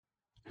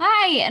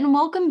and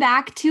welcome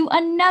back to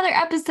another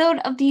episode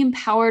of the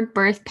Empowered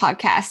Birth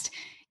Podcast.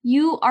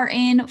 You are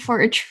in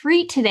for a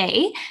treat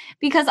today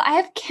because I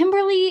have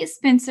Kimberly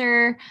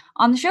Spencer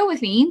on the show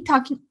with me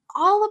talking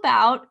all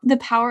about the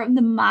power of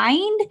the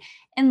mind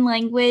and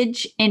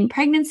language in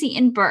pregnancy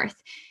and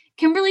birth.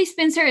 Kimberly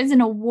Spencer is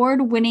an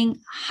award-winning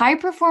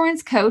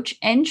high-performance coach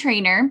and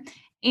trainer,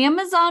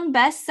 Amazon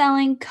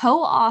best-selling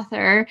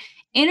co-author,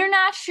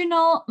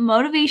 international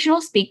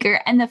motivational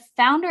speaker, and the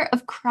founder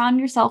of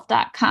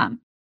crownyourself.com,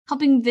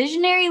 helping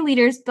visionary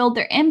leaders build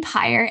their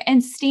empire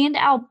and stand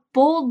out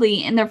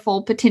boldly in their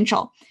full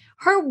potential.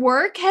 Her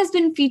work has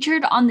been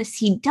featured on the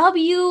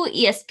CW,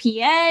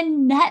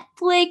 ESPN,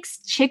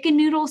 Netflix, Chicken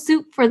Noodle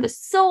Soup for the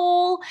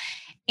Soul,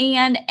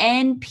 and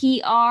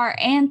NPR,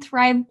 and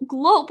Thrive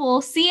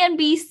Global,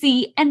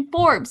 CNBC, and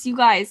Forbes. You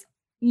guys,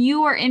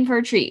 you are in for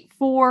a treat,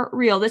 for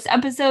real. This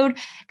episode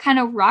kind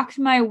of rocked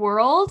my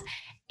world,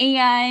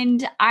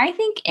 and I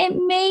think it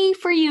may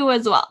for you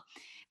as well.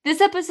 This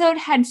episode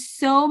had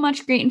so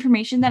much great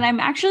information that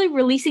I'm actually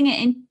releasing it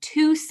in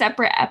 2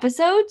 separate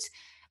episodes.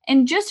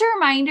 And just a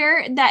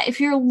reminder that if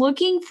you're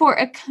looking for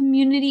a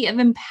community of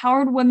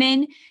empowered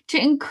women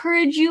to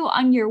encourage you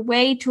on your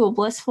way to a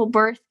blissful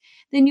birth,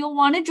 then you'll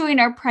want to join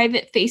our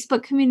private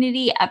Facebook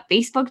community at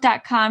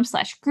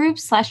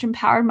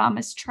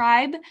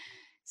facebook.com/group/empoweredmamastribe.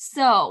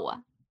 So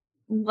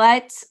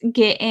let's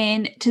get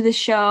into the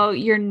show.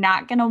 You're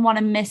not going to want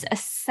to miss a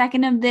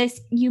second of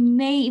this. You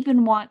may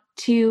even want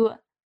to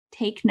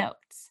take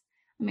notes.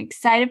 I'm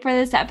excited for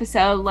this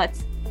episode.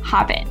 Let's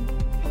hop in.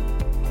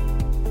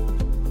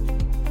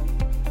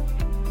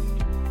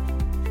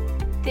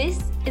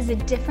 This is a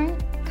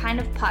different kind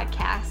of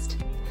podcast.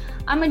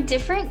 I'm a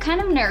different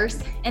kind of nurse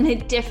and a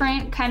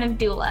different kind of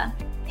doula.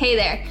 Hey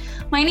there,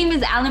 my name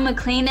is Allie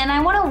McLean, and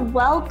I want to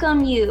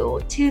welcome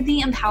you to the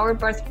Empowered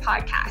Birth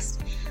Podcast.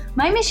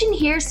 My mission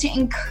here is to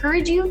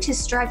encourage you to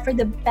strive for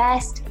the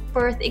best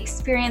birth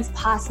experience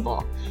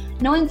possible,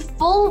 knowing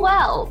full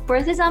well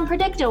birth is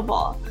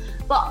unpredictable,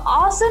 but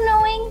also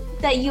knowing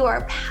that you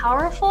are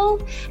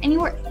powerful and you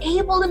are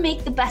able to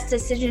make the best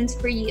decisions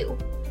for you.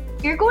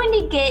 You're going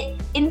to get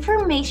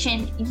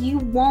information you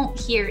won't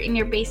hear in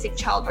your basic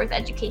childbirth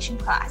education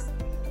class,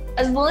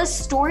 as well as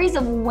stories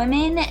of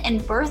women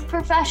and birth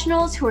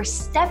professionals who are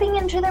stepping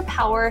into their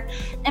power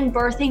and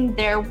birthing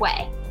their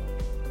way.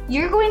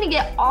 You're going to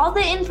get all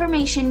the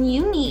information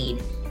you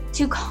need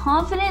to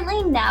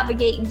confidently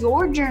navigate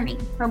your journey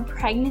from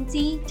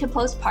pregnancy to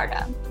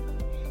postpartum.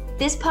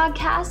 This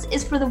podcast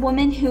is for the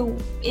woman who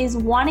is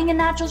wanting a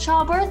natural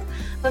childbirth,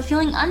 but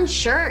feeling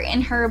unsure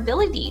in her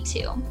ability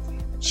to.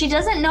 She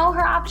doesn't know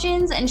her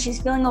options and she's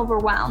feeling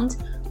overwhelmed,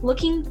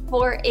 looking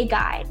for a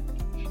guide.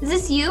 Is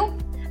this you?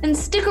 Then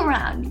stick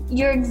around.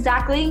 You're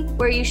exactly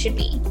where you should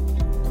be.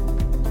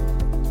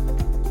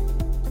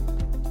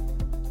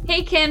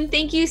 Hey, Kim,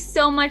 thank you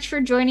so much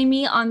for joining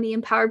me on the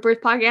Empowered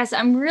Birth Podcast.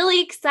 I'm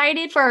really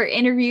excited for our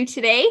interview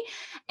today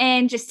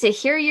and just to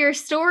hear your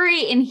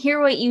story and hear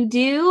what you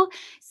do.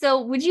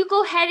 So would you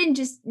go ahead and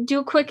just do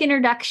a quick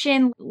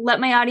introduction, let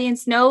my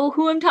audience know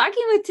who I'm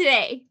talking with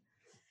today?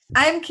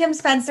 I'm Kim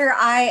Spencer.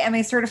 I am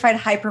a certified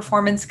high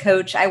performance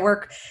coach. I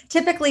work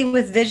typically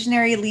with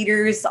visionary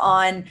leaders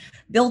on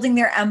building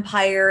their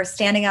empire,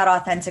 standing out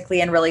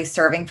authentically, and really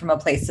serving from a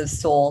place of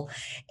soul.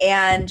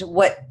 And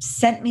what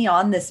sent me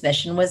on this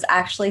mission was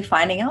actually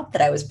finding out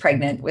that I was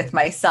pregnant with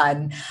my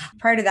son.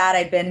 Prior to that,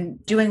 I'd been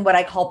doing what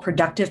I call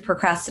productive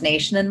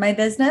procrastination in my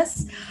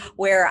business,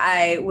 where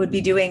I would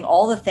be doing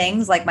all the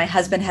things. Like my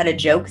husband had a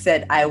joke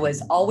that I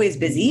was always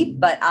busy,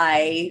 but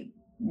I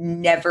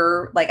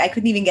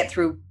couldn't even get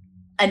through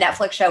a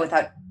Netflix show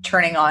without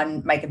turning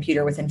on my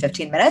computer within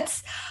 15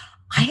 minutes.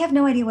 I have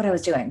no idea what I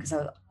was doing because I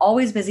was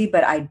always busy,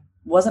 but I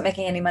wasn't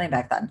making any money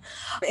back then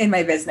in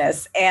my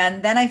business.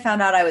 And then I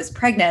found out I was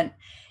pregnant,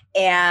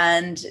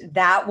 and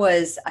that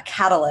was a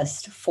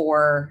catalyst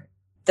for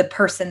the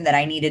person that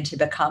I needed to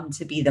become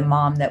to be the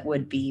mom that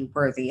would be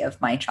worthy of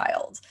my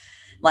child.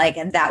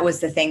 And that was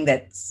the thing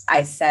that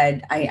I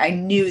said, I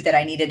knew that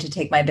I needed to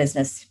take my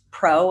business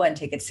pro and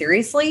take it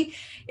seriously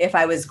if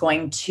I was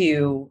going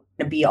to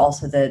be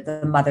also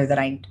the mother that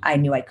I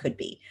knew I could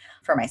be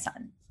for my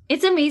son.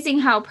 It's amazing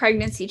how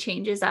pregnancy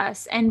changes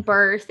us and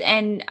birth.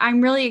 And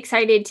I'm really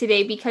excited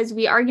today because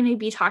we are going to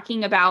be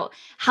talking about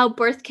how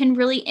birth can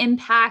really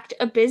impact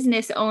a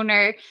business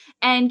owner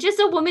and just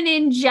a woman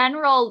in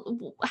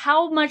general,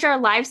 how much our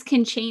lives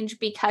can change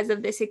because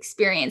of this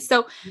experience.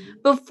 So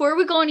before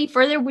we go any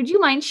further, would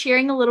you mind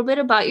sharing a little bit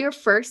about your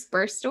first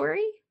birth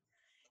story?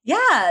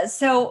 Yeah.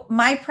 So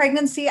my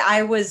pregnancy,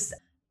 I was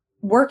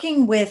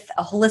working with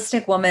a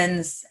holistic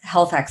woman's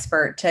health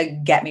expert to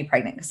get me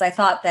pregnant because I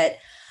thought that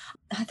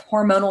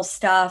hormonal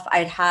stuff,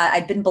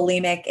 I'd been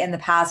bulimic in the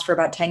past for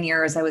about 10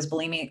 years. I was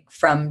bulimic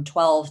from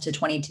 12 to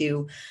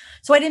 22.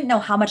 So I didn't know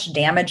how much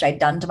damage I'd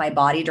done to my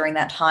body during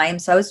that time.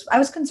 So I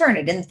was concerned.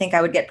 I didn't think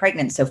I would get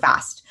pregnant so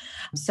fast.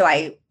 So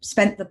I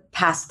spent the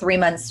past 3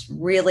 months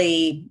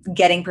really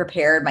getting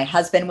prepared. My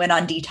husband went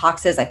on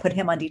detoxes. I put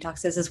him on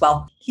detoxes as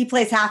well. He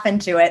plays half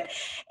into it.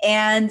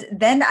 And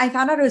then I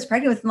found out I was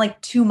pregnant within like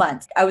 2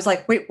 months. I was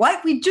like, wait,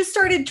 what? We just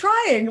started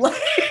trying. Like,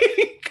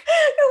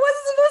 it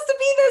wasn't supposed to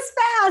be this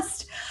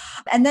fast.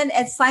 And then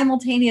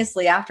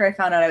simultaneously, after I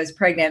found out I was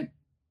pregnant,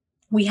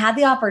 we had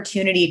the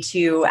opportunity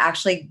to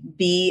actually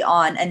be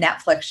on a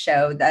Netflix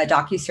show, the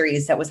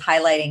docuseries that was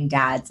highlighting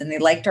dads. And they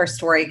liked our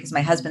story because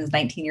my husband's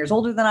 19 years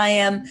older than I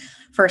am,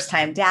 first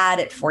time dad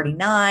at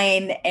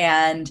 49.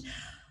 And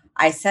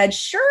I said,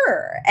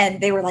 sure.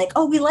 And they were like,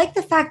 oh, we like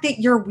the fact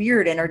that you're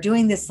weird and are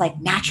doing this like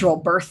natural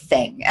birth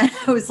thing. And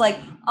I was like,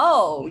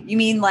 oh, you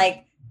mean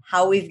like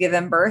how we've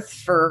given birth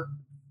for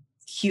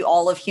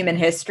all of human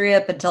history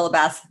up until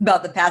about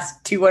the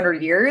past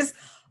 200 years?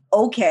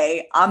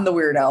 Okay, I'm the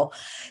weirdo.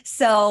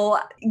 So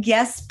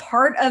yes,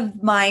 part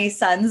of my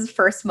son's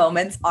first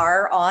moments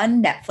are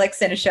on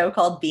Netflix in a show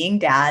called Being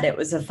Dad. It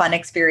was a fun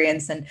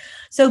experience and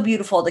so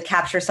beautiful to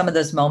capture some of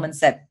those moments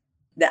that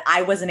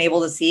I wasn't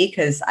able to see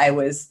because I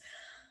was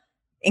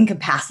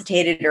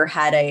incapacitated or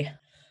had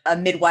a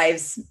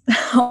midwife's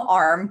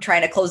arm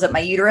trying to close up my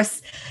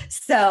uterus.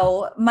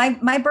 So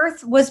my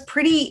birth was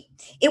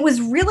it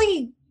was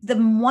really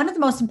one of the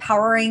most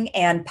empowering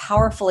and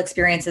powerful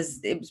experiences.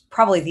 It was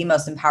probably the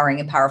most empowering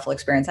and powerful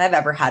experience I've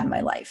ever had in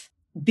my life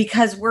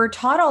because we're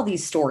taught all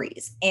these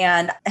stories.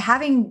 And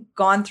having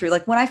gone through,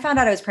 like when I found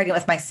out I was pregnant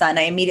with my son,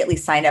 I immediately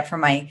signed up for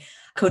my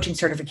coaching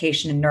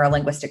certification in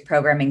neurolinguistic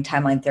programming,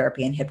 timeline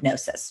therapy, and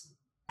hypnosis.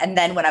 And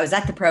then when I was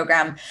at the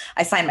program,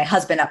 I signed my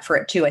husband up for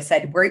it too. I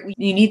said,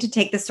 you need to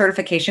take this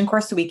certification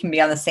course so we can be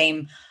on the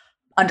same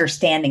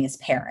understanding as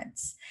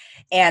parents.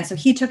 And so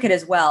he took it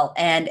as well.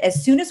 And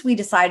as soon as we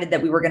decided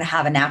that we were going to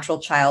have a natural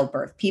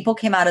childbirth, people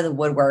came out of the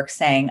woodwork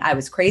saying I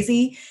was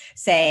crazy,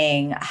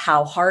 saying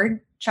how hard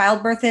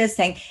childbirth is,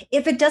 saying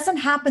if it doesn't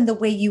happen the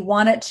way you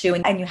want it to,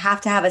 and you have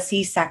to have a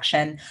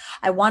C-section,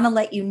 I want to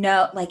let you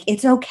know, like,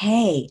 it's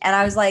okay. And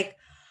I was like,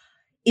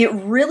 it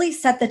really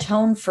set the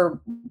tone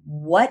for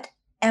what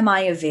am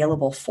I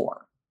available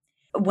for?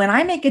 When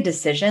I make a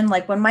decision,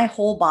 like when my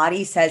whole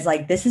body says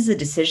like, this is a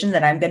decision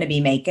that I'm going to be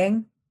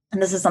making,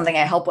 and this is something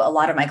I help a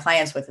lot of my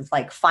clients with, is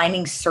like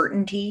finding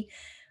certainty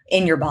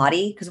in your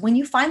body. Because when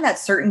you find that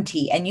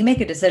certainty and you make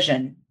a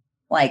decision,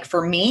 like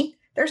for me,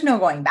 there's no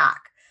going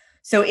back.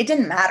 So it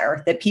didn't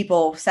matter that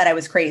people said I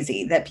was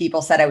crazy, that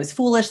people said I was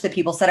foolish, that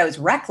people said I was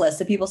reckless,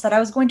 that people said I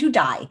was going to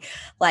die.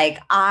 Like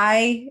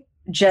I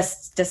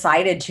just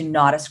decided to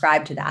not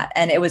ascribe to that.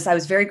 And I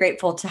was very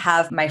grateful to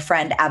have my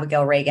friend,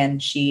 Abigail Reagan.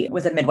 She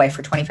was a midwife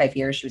for 25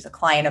 years. She was a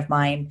client of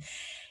mine.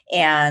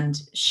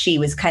 And she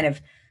was kind of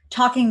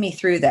talking me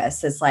through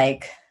this as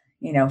like,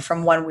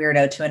 from one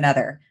weirdo to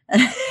another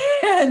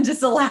and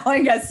just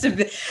allowing us to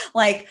be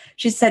like,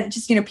 she said,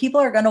 just, people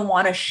are going to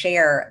want to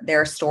share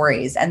their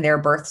stories and their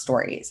birth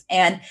stories.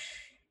 And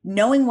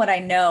knowing what I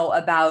know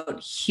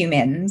about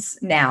humans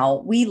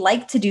now, we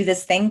like to do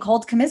this thing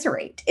called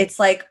commiserate. It's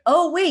like,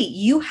 oh, wait,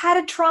 you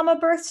had a trauma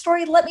birth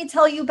story? Let me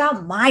tell you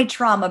about my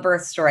trauma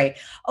birth story.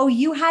 Oh,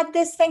 you had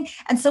this thing.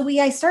 And so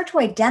I start to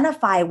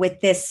identify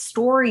with this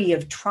story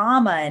of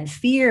trauma and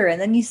fear.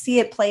 And then you see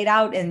it played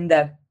out in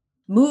the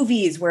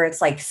movies where it's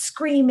like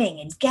screaming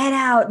and get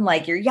out and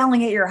like you're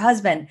yelling at your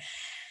husband.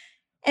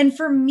 And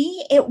for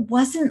me, it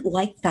wasn't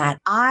like that.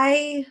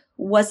 I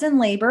was in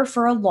labor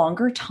for a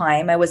longer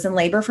time. I was in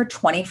labor for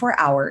 24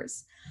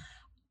 hours.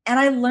 And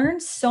I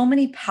learned so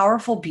many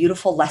powerful,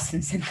 beautiful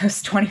lessons in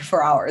those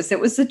 24 hours. It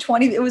was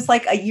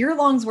like a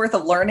year-long's worth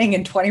of learning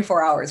in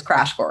 24 hours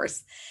crash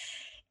course.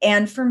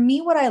 And for me,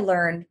 what I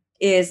learned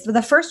is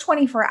the first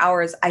 24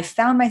 hours, I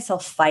found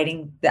myself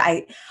fighting.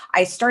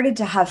 I started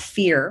to have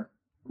fear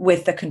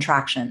with the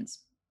contractions.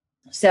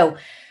 So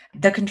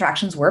the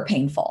contractions were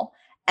painful.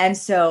 And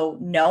so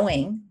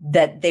knowing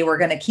that they were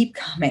going to keep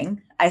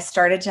coming, I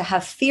started to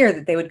have fear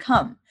that they would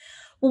come.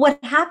 Well,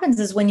 what happens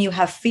is when you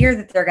have fear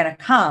that they're going to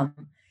come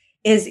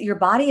is your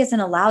body isn't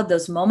allowed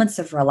those moments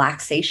of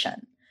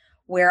relaxation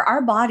where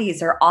our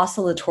bodies are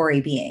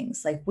oscillatory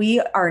beings. Like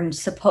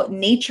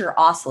nature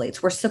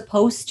oscillates. We're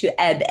supposed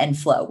to ebb and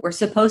flow. We're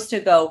supposed to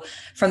go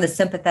from the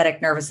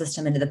sympathetic nervous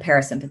system into the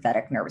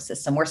parasympathetic nervous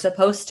system. We're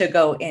supposed to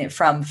go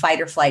from fight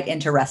or flight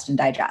into rest and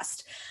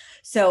digest.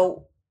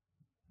 So,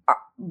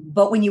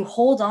 but when you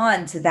hold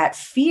on to that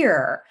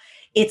fear,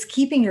 it's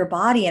keeping your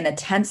body in a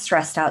tense,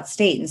 stressed out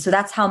state. And so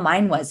that's how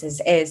mine was,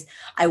 is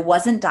I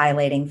wasn't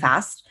dilating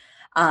fast.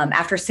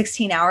 After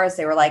 16 hours,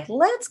 they were like,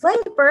 let's go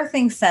to the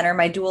birthing center.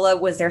 My doula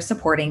was there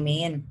supporting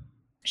me. And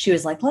she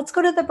was like, let's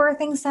go to the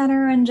birthing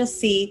center and just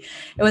see.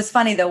 It was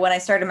funny though, when I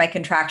started my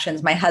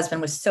contractions, my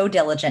husband was so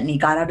diligent and he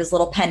got out his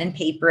little pen and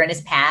paper and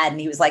his pad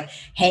and he was like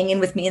hanging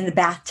with me in the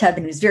bathtub,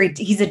 and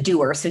he's a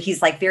doer. So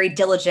he's like very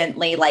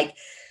diligently like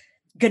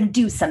going to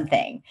do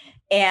something.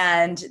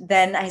 And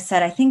then I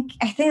said, I think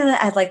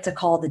that I'd like to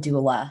call the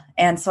doula.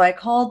 And so I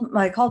called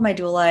my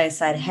doula. I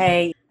said,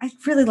 hey, I'd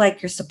really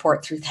like your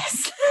support through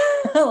this.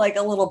 like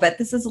a little bit.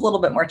 This is a little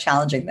bit more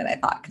challenging than I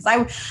thought. Cause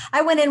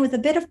I went in with a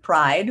bit of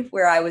pride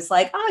where I was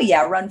like, oh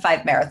yeah, run 5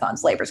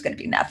 marathons. Labor is going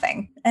to be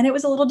nothing. And it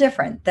was a little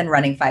different than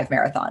running 5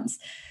 marathons.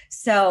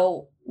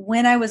 So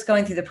when I was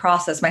going through the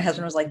process, my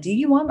husband was like, do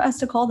you want us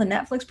to call the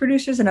Netflix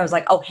producers? And I was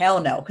like, oh,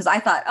 hell no. Cause I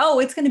thought, oh,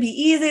 it's going to be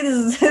easy.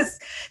 This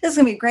is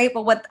going to be great.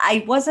 But what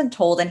I wasn't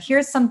told, and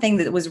here's something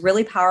that was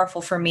really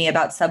powerful for me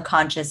about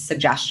subconscious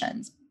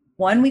suggestions.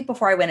 1 week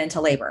before I went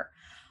into labor,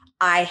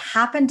 I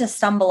happened to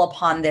stumble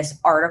upon this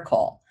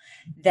article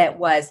that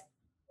was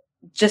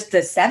just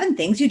the 7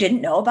 things you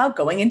didn't know about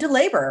going into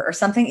labor or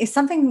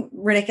something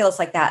ridiculous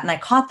like that. And I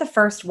caught the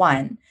first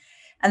one.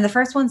 And the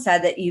first one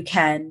said that you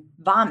can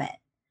vomit.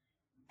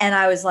 And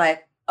I was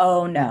like,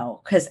 oh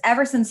no. Because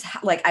ever since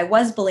like I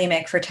was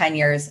bulimic for 10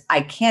 years,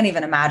 I can't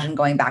even imagine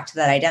going back to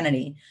that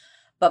identity.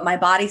 But my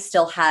body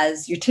still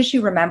has, your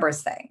tissue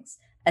remembers things.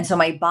 And so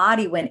my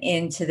body went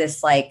into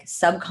this like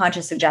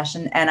subconscious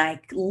suggestion. And I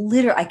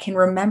can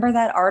remember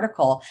that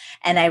article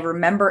and I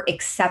remember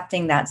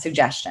accepting that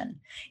suggestion.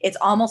 It's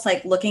almost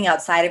like looking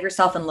outside of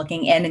yourself and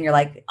looking in and you're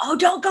like, oh,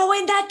 don't go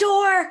in that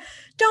door.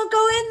 Don't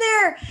go in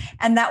there.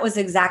 And that was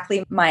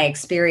exactly my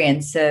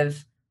experience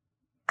of,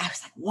 I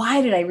was like,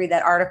 why did I read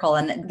that article?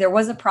 And there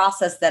was a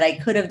process that I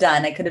could have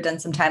done. I could have done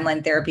some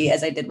timeline therapy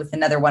as I did with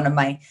another one of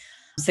my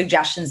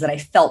suggestions that I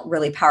felt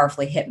really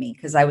powerfully hit me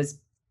because I was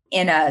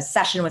in a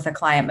session with a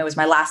client. It was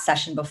my last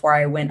session before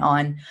I went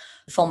on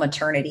full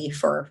maternity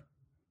for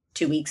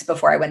 2 weeks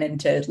before I went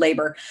into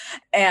labor.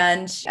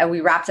 And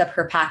we wrapped up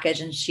her package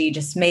and she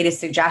just made a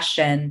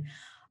suggestion.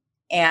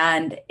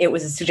 And it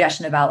was a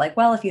suggestion about like,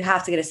 well, if you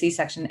have to get a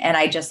C-section. And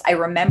I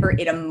remember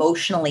it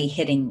emotionally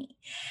hitting me.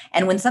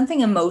 And when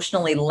something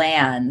emotionally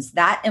lands,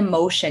 that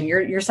emotion,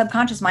 your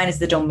subconscious mind is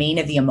the domain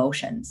of the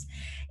emotions.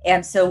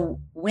 And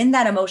so when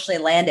that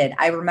emotionally landed,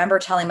 I remember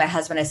telling my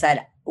husband, I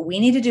said, we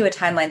need to do a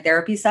timeline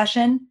therapy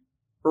session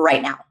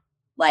right now.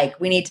 Like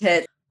we need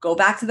to go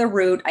back to the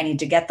root. I need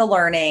to get the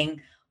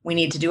learning. We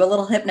need to do a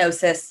little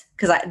hypnosis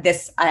because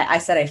I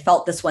said I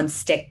felt this one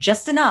stick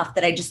just enough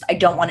that I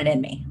don't want it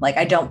in me. Like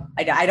I don't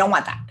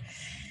want that.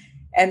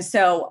 And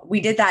so we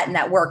did that and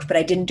that worked, but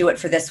I didn't do it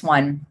for this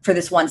one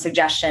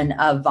suggestion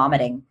of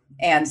vomiting.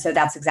 And so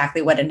that's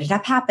exactly what ended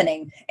up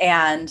happening.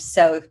 And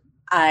so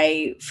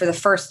for the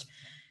first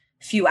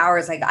few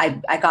hours, I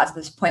got to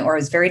this point where I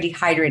was very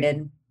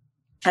dehydrated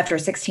after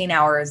 16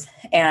 hours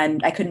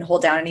and I couldn't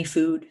hold down any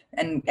food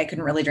and I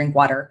couldn't really drink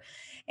water.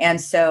 And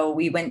so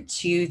we went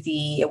to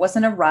it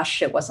wasn't a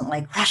rush. It wasn't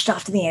like rushed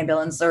off to the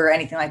ambulance or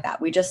anything like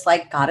that. We just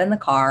like got in the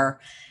car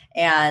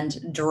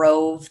and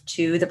drove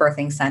to the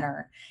birthing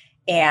center.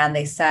 And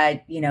they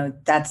said,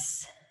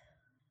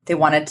 they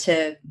wanted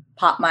to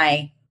pop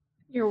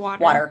your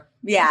water.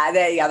 Yeah.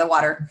 The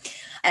water.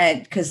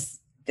 And because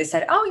they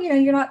said, oh,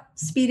 you're not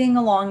speeding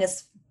along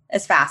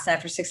as fast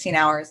after 16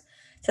 hours.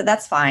 So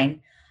that's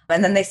fine.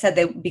 And then they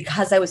said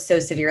because I was so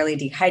severely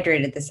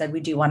dehydrated, they said,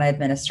 we do want to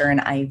administer an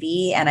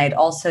IV. And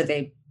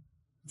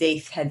they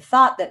had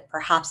thought that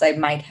perhaps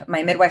my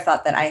midwife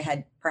thought that I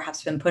had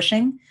perhaps been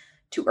pushing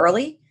too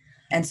early.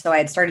 And so I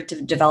had started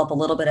to develop a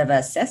little bit of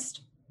a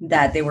cyst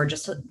that they were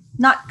just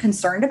not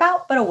concerned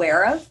about, but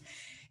aware of.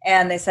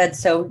 And they said,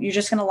 so you're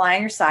just going to lie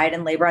on your side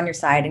and labor on your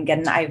side and get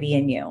an IV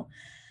in you.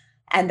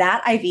 And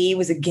that IV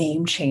was a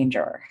game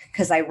changer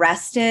because I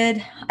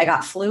rested, I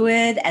got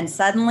fluid, and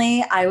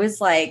suddenly I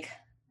was like,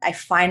 I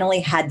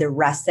finally had the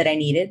rest that I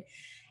needed.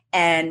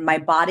 And my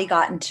body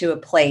got into a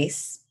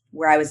place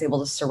where I was able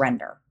to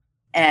surrender.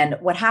 And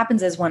what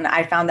happens is when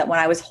I found that when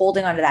I was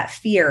holding onto that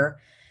fear,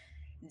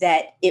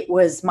 that it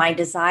was my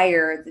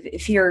desire,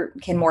 fear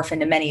can morph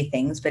into many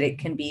things, but it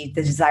can be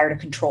the desire to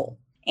control.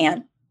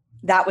 And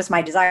that was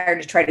my desire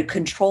to try to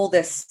control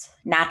this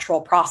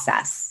natural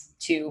process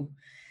to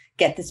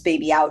get this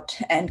baby out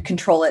and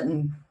control it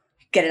and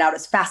get it out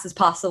as fast as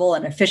possible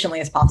and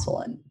efficiently as possible.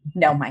 And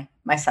no, my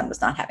son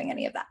was not having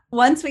any of that.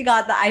 Once we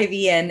got the IV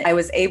in, I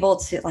was able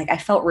to I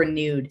felt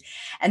renewed.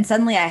 And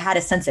suddenly I had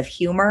a sense of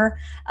humor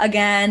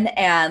again.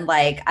 And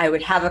I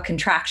would have a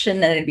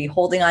contraction and I'd be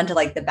holding on to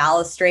the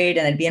balustrade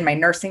and I'd be in my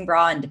nursing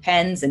bra and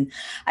Depends. And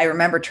I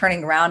remember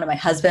turning around and my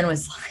husband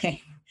was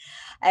like,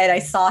 and I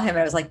saw him and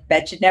I was like,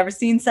 bet you'd never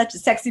seen such a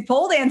sexy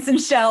pole dancing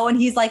show. And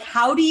he's like,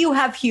 how do you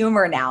have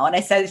humor now? And I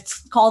said,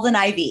 it's called an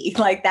IV.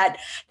 That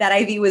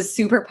IV was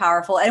super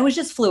powerful. And it was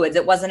just fluids.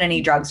 It wasn't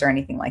any drugs or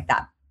anything like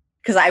that.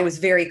 Because I was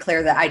very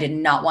clear that I did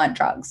not want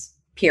drugs,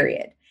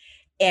 period.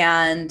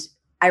 And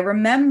I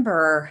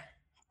remember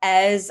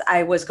as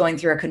I was going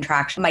through a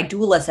contraction, my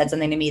doula said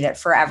something to me that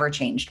forever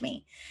changed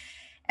me.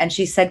 And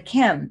she said,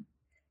 Kim,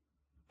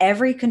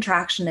 every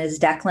contraction is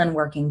Declan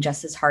working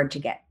just as hard to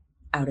get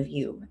out of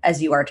you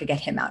as you are to get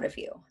him out of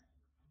you.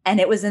 And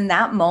it was in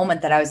that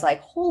moment that I was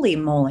like, holy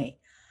moly,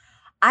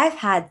 I've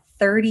had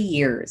 30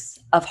 years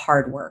of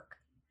hard work.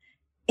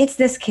 It's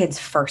this kid's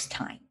first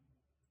time.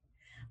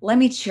 Let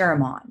me cheer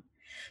him on.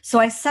 So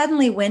I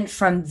suddenly went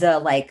from the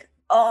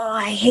oh,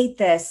 I hate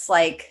this,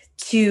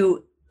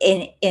 to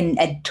in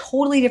a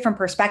totally different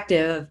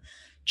perspective,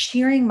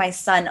 cheering my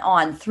son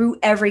on through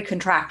every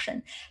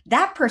contraction.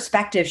 That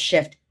perspective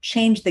shift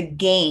changed the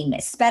game.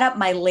 It sped up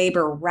my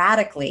labor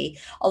radically,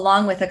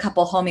 along with a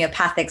couple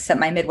homeopathics that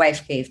my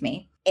midwife gave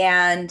me.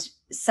 And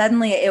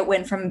suddenly it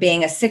went from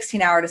being a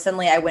 16-hour to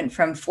suddenly I went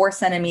from 4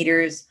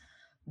 centimeters,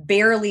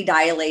 barely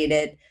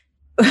dilated,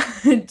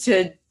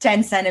 to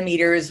 10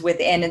 centimeters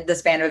within the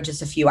span of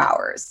just a few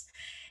hours.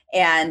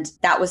 And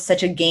that was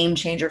such a game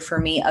changer for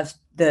me, of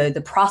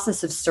the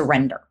process of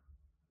surrender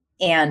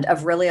and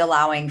of really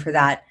allowing for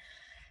that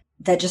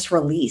just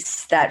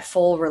release, that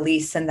full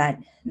release, and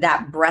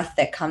that breath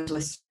that comes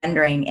with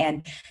surrendering.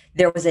 And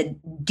there was a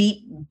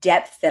deep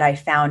depth that I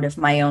found of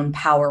my own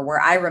power, where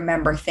I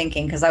remember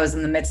thinking, because I was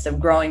in the midst of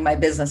growing my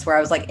business, where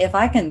I was like, if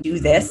I can do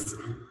this,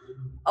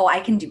 I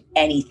can do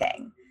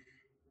anything.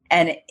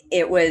 And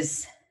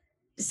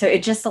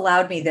it just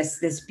allowed me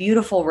this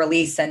beautiful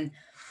release and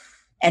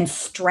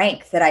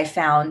strength that I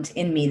found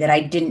in me that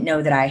I didn't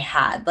know that I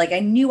had. Like,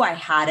 I knew I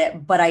had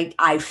it, but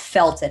I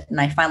felt it,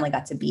 and I finally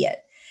got to be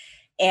it.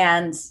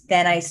 And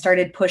then I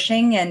started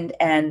pushing, and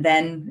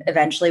then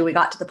eventually we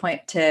got to the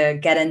point to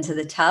get into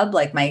the tub.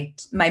 Like my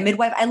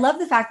midwife, I love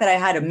the fact that I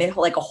had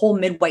a whole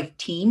midwife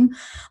team.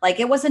 Like,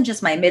 it wasn't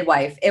just my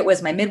midwife. It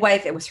was my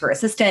midwife. It was her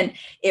assistant.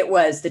 It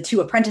was the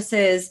 2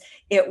 apprentices.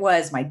 It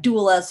was my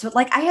doula. So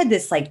like, I had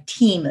this like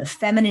team of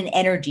feminine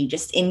energy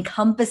just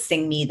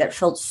encompassing me that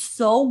felt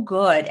so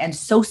good and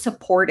so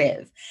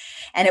supportive.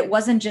 And it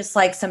wasn't just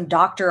like some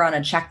doctor on a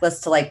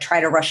checklist to like try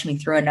to rush me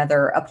through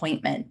another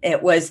appointment.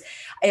 It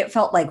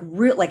felt like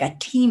like a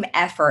team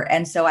effort.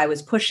 And so I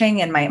was pushing,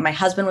 and my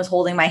husband was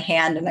holding my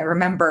hand. And I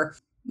remember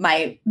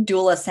my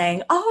doula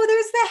saying, "Oh,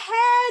 there's the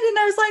head." And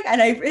I was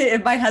like,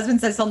 and my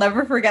husband says he'll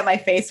never forget my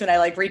face when I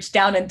like reached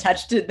down and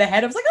touched the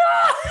head. I was like,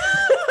 "Ah!"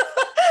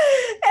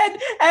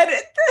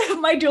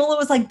 and my doula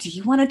was like, "Do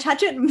you want to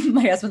touch it?" And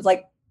my husband's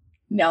like,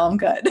 "No, I'm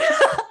good.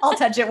 I'll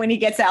touch it when he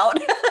gets out."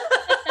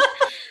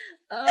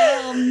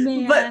 Oh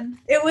man. But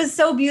it was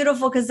so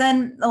beautiful, because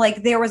then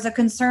like there was a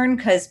concern,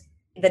 because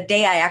the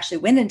day I actually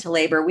went into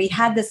labor, we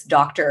had this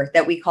doctor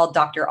that we called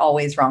Dr.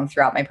 Always Wrong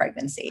throughout my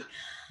pregnancy,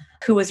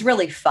 who was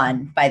really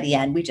fun by the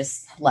end. We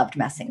just loved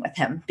messing with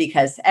him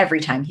because every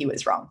time he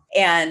was wrong.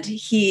 And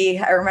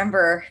I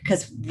remember,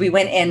 because we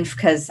went in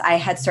because I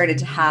had started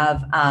to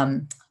have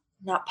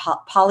not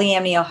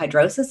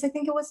polyamniohydrosis, I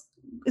think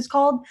is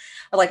called,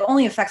 or like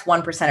only affects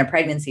 1% of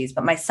pregnancies.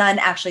 But my son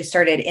actually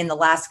started in the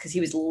last, because he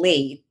was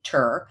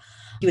later,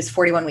 he was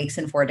 41 weeks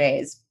and 4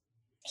 days.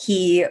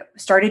 He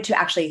started to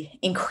actually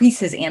increase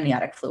his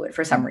amniotic fluid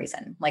for some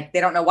reason. Like,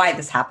 they don't know why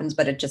this happens,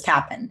 but it just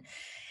happened.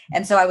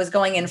 And so I was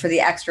going in for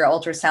the extra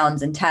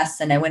ultrasounds and tests.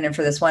 And I went in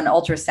for this one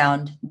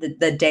ultrasound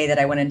the day that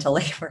I went into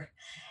labor.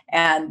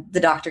 And the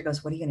doctor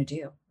goes, "What are you going to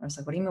do?" I was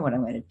like, "What do you mean what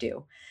I'm going to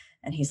do?"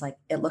 And he's like,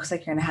 "It looks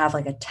like you're going to have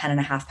like a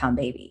 10.5-pound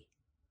baby."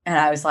 And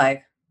I was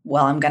like,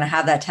 "Well, I'm going to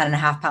have that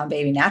 10.5-pound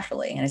baby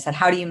naturally." And I said,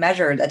 "How do you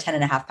measure a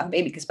 10.5-pound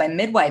baby?" Because my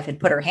midwife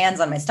had put her hands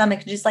on my stomach,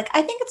 and she's like,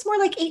 "I think it's more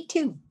like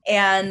 8.2."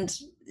 And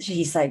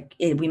he's like,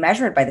 "We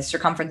measure it by the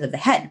circumference of the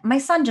head." My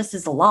son just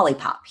is a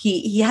lollipop.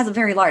 He has a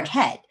very large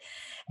head.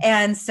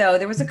 And so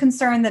there was a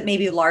concern that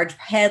maybe large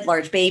head,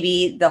 large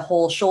baby, the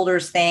whole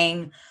shoulders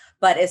thing.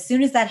 But as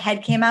soon as that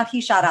head came out,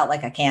 he shot out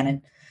like a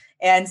cannon.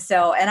 And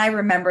I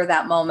remember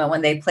that moment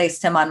when they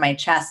placed him on my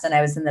chest and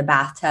I was in the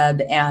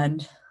bathtub,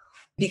 and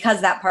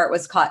because that part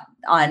was caught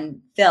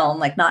on film,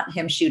 like not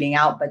him shooting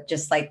out, but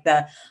just like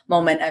the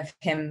moment of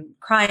him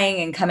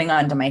crying and coming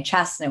onto my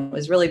chest. And it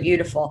was really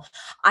beautiful.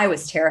 I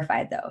was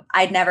terrified though.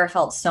 I'd never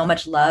felt so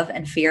much love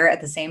and fear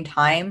at the same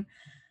time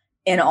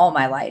in all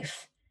my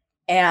life.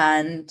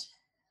 And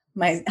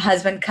my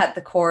husband cut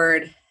the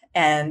cord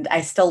and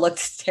I still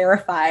looked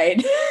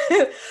terrified,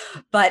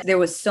 but there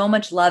was so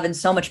much love and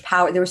so much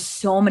power. There were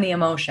so many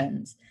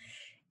emotions.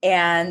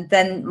 And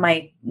then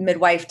my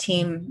midwife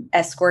team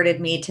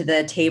escorted me to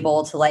the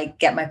table to like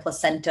get my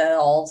placenta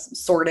all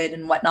sorted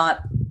and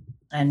whatnot.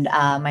 And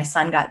my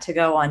son got to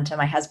go onto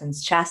my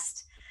husband's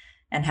chest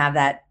and have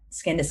that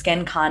skin to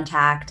skin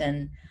contact.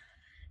 And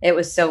it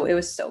was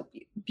so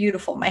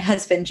beautiful. My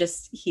husband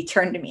he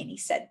turned to me and he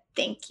said,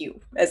 "Thank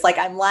you." It's like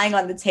I'm lying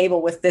on the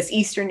table with this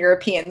Eastern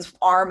European's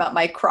arm up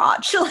my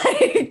crotch,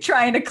 like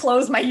trying to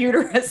close my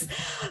uterus.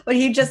 But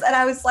and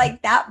I was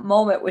like, that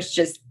moment was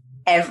just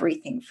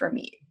everything for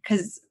me,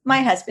 because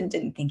my husband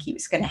didn't think he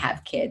was going to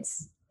have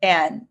kids,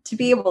 and to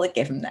be able to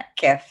give him that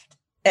gift.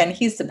 And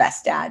he's the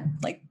best dad,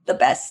 like the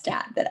best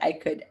dad that I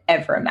could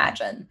ever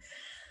imagine.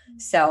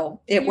 So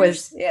it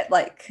was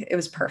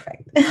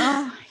perfect.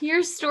 Oh,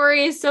 your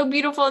story is so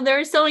beautiful. There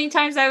were so many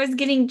times I was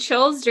getting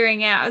chills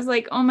during it. I was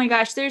like, oh my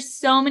gosh, there's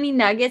so many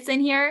nuggets in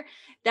here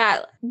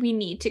that we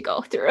need to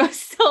go through.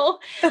 So,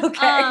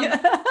 okay.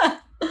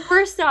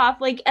 First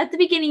off, like at the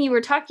beginning, you were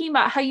talking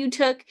about how you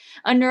took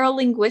a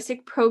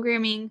neuro-linguistic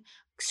programming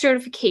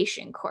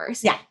certification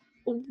course. Yeah.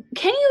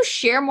 Can you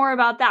share more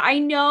about that? I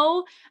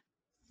know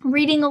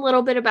reading a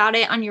little bit about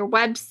it on your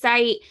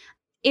website,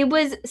 it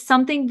was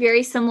something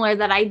very similar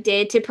that I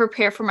did to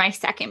prepare for my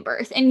second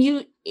birth. And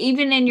you,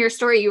 even in your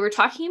story, you were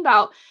talking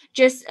about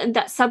just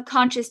that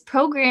subconscious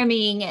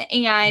programming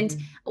and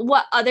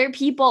what other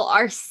people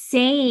are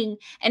saying.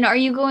 And are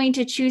you going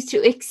to choose to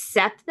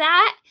accept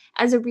that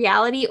as a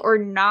reality or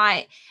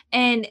not?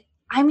 And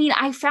I mean,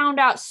 I found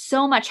out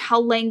so much how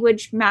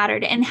language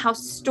mattered and how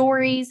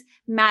stories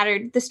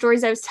mattered, the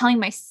stories I was telling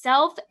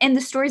myself and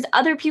the stories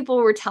other people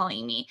were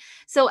telling me.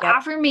 So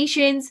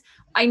affirmations,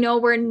 I know,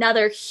 were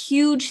another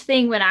huge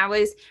thing when I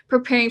was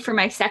preparing for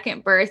my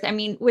second birth. I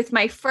mean, with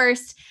my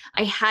first,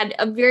 I had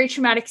a very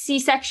traumatic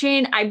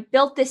C-section. I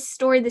built this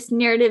story, this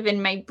narrative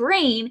in my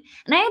brain,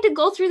 and I had to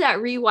go through that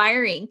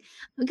rewiring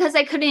because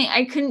I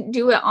couldn't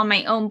do it on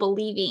my own,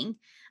 believing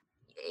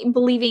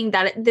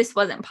that this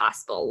wasn't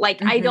possible.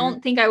 Like, I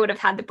don't think I would have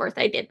had the birth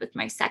I did with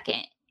my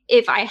second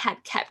if I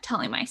had kept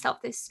telling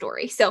myself this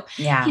story. So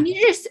can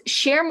you just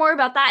share more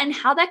about that and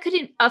how that could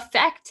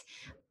affect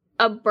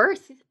a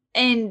birth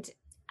and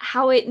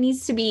how it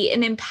needs to be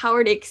an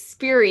empowered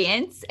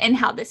experience and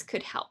how this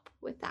could help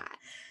with that?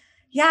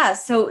 Yeah.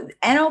 So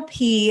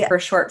NLP, for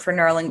short for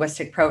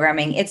neurolinguistic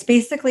programming, it's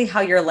basically how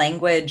your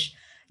language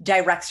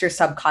directs your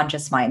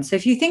subconscious mind. So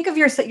if you think of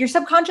your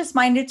subconscious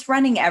mind, it's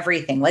running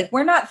everything. Like,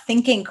 we're not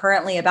thinking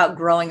currently about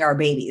growing our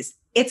babies.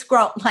 It's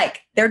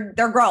like they're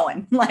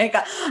growing. Like,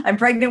 I'm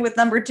pregnant with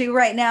number 2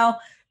 right now.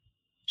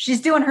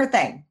 She's doing her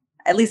thing.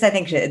 At least I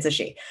think it's a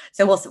she.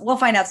 So we'll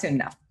find out soon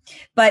enough.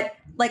 But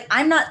like,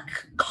 I'm not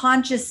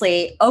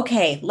consciously,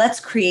 okay, let's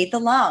create the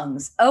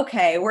lungs.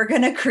 Okay, we're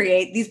going to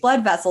create these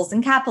blood vessels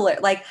and capillary.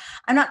 Like,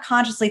 I'm not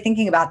consciously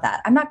thinking about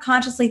that. I'm not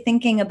consciously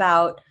thinking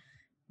about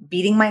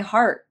beating my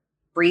heart,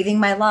 breathing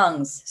my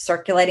lungs,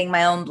 circulating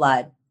my own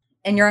blood.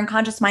 And your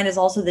unconscious mind is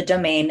also the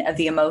domain of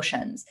the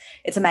emotions.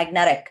 It's a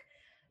magnetic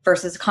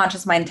versus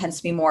conscious mind tends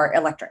to be more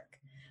electric.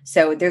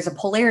 So there's a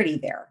polarity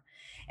there.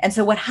 And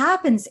so what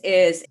happens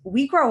is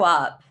we grow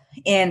up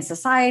in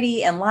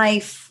society and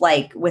life,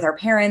 like with our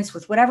parents,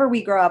 with whatever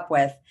we grow up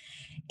with,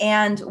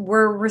 and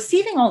we're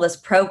receiving all this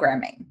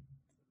programming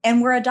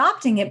and we're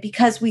adopting it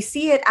because we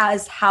see it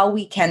as how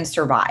we can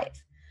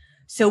survive.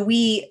 So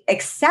we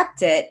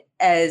accept it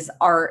as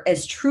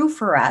true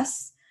for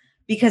us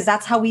because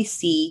that's how we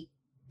see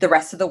the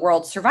rest of the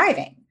world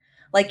surviving.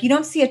 Like, you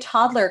don't see a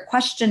toddler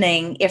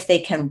questioning if they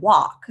can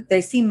walk.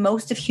 They see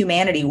most of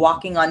humanity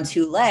walking on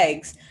 2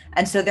 legs.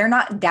 And so they're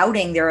not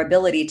doubting their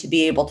ability to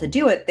be able to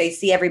do it. They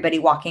see everybody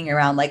walking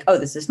around like, oh,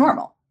 this is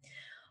normal.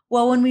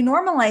 Well, when we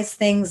normalize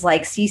things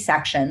like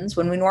C-sections,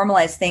 when we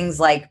normalize things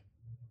like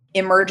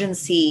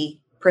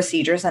emergency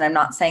procedures, and I'm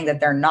not saying that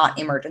they're not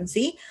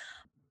emergency,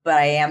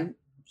 but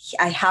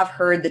I have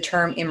heard the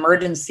term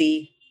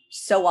emergency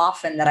so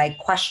often that I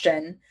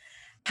question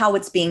how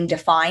it's being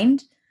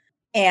defined.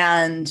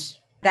 And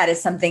that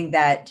is something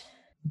that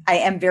I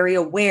am very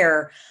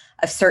aware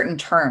of certain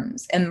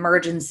terms.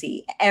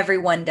 Emergency,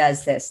 everyone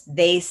does this.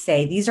 They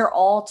say these are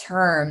all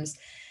terms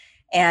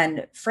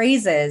and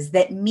phrases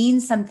that mean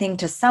something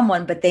to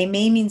someone, but they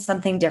may mean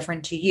something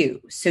different to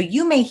you. So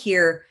you may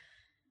hear,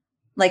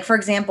 like, for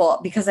example,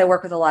 because I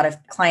work with a lot of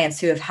clients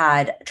who have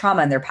had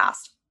trauma in their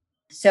past.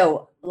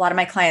 So a lot of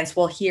my clients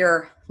will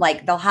hear,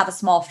 like, they'll have a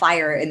small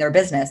fire in their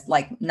business,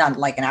 like not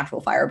like an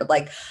actual fire, but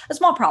like a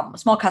small problem, a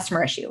small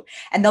customer issue.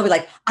 And they'll be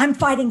like, I'm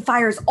fighting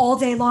fires all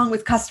day long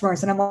with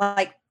customers. And I'm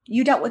like,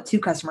 you dealt with 2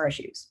 customer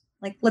issues.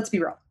 Like, let's be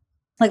real.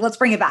 Like, let's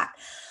bring it back.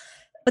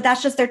 But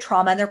that's just their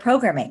trauma and their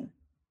programming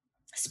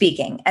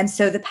speaking. And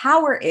so the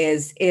power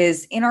is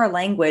in our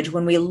language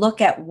when we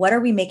look at what are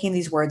we making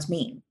these words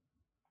mean?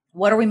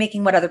 What are we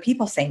making what other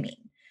people say mean?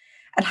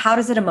 And how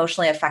does it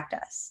emotionally affect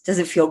us? Does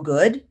it feel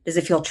good? Does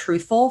it feel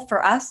truthful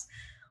for us?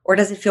 Or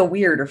does it feel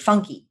weird or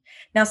funky?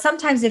 Now,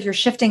 sometimes if you're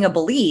shifting a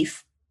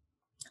belief,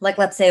 like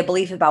let's say a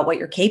belief about what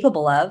you're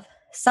capable of,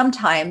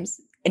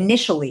 sometimes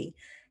initially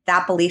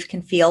that belief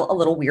can feel a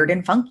little weird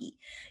and funky.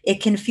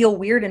 It can feel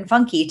weird and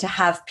funky to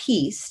have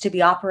peace, to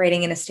be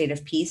operating in a state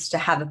of peace, to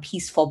have a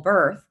peaceful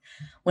birth,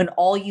 when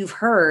all you've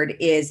heard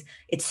is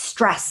it's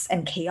stress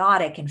and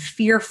chaotic and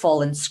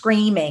fearful and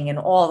screaming and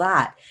all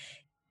that.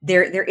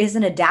 There is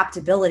an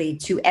adaptability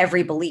to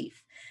every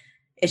belief.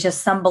 It's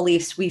just some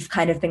beliefs we've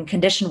kind of been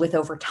conditioned with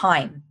over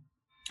time.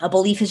 A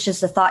belief is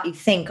just a thought you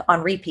think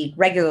on repeat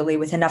regularly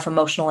with enough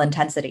emotional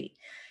intensity.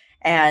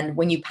 And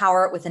when you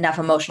power it with enough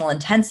emotional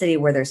intensity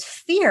where there's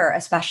fear,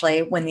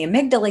 especially when the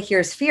amygdala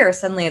hears fear,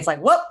 suddenly it's like,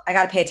 whoa, I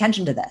got to pay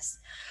attention to this.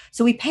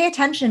 So we pay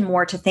attention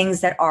more to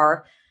things that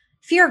are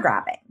fear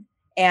grabbing.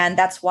 And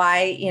that's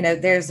why,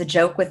 there's a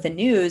joke with the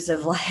news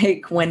of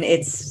like, when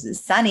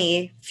it's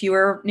sunny,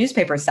 fewer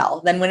newspapers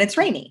sell than when it's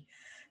rainy,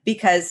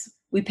 because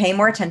we pay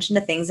more attention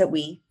to things that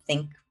we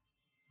think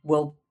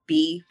will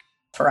be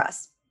for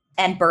us.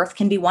 And birth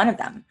can be one of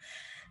them,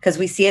 because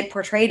we see it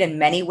portrayed in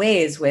many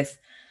ways with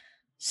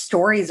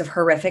stories of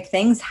horrific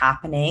things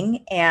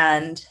happening.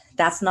 And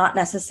that's not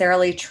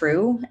necessarily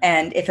true.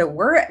 And if it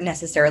were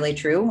necessarily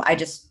true, I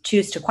just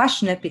choose to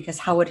question it, because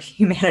how would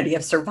humanity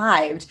have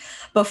survived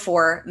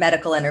before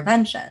medical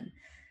intervention?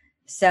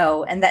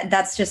 So, and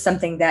that's just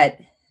something that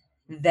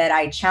that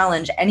I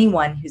challenge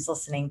anyone who's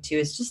listening to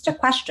is just a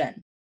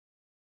question.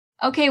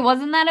 Okay,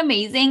 wasn't that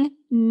amazing?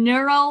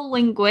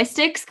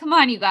 Neurolinguistics. Come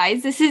on, you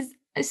guys. This is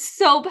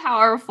so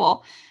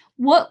powerful.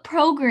 What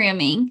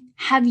programming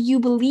have you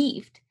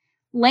believed?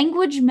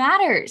 Language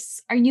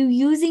matters. Are you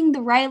using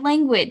the right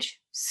language?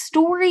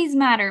 Stories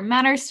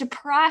matters to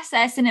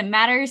process, and it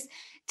matters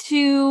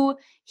to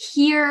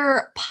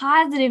hear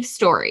positive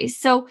stories.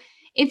 So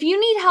if you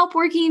need help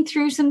working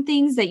through some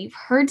things that you've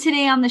heard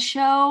today on the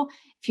show,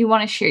 if you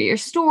want to share your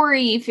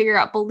story, figure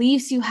out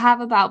beliefs you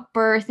have about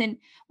birth, and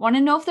want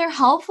to know if they're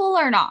helpful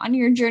or not on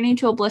your journey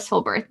to a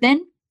blissful birth,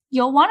 then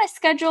you'll want to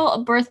schedule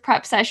a birth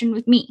prep session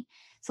with me.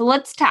 So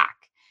let's talk.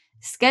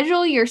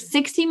 Schedule your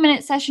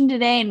 60-minute session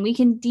today and we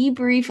can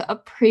debrief a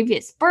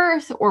previous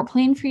birth or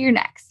plan for your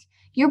next.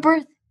 Your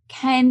birth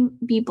can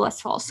be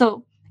blissful.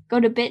 So go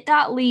to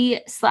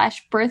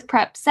bit.ly/birth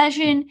prep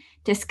session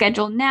to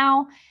schedule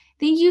now.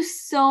 Thank you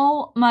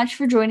so much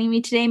for joining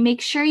me today.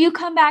 Make sure you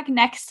come back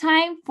next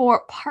time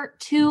for part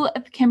 2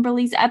 of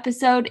Kimberly's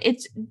episode.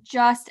 It's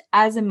just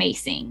as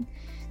amazing.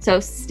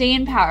 So stay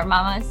empowered,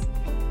 mamas.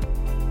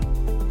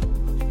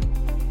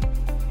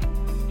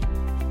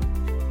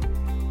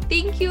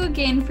 Thank you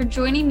again for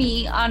joining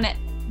me on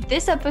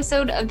this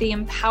episode of the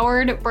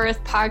Empowered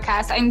Birth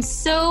Podcast. I'm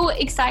so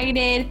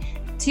excited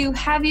to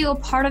have you a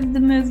part of the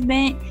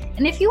movement.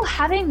 And if you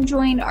haven't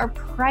joined our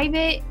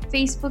private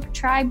Facebook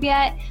tribe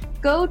yet,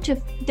 go to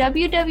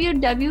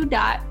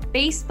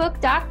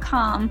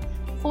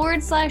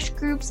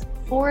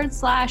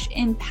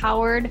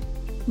www.facebook.com/groups/empowered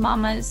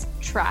mamas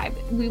tribe.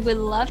 We would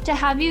love to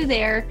have you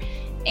there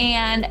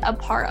and a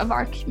part of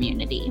our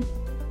community.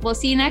 We'll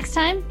see you next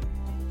time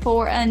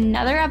for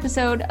another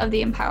episode of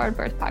the Empowered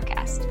Birth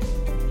Podcast.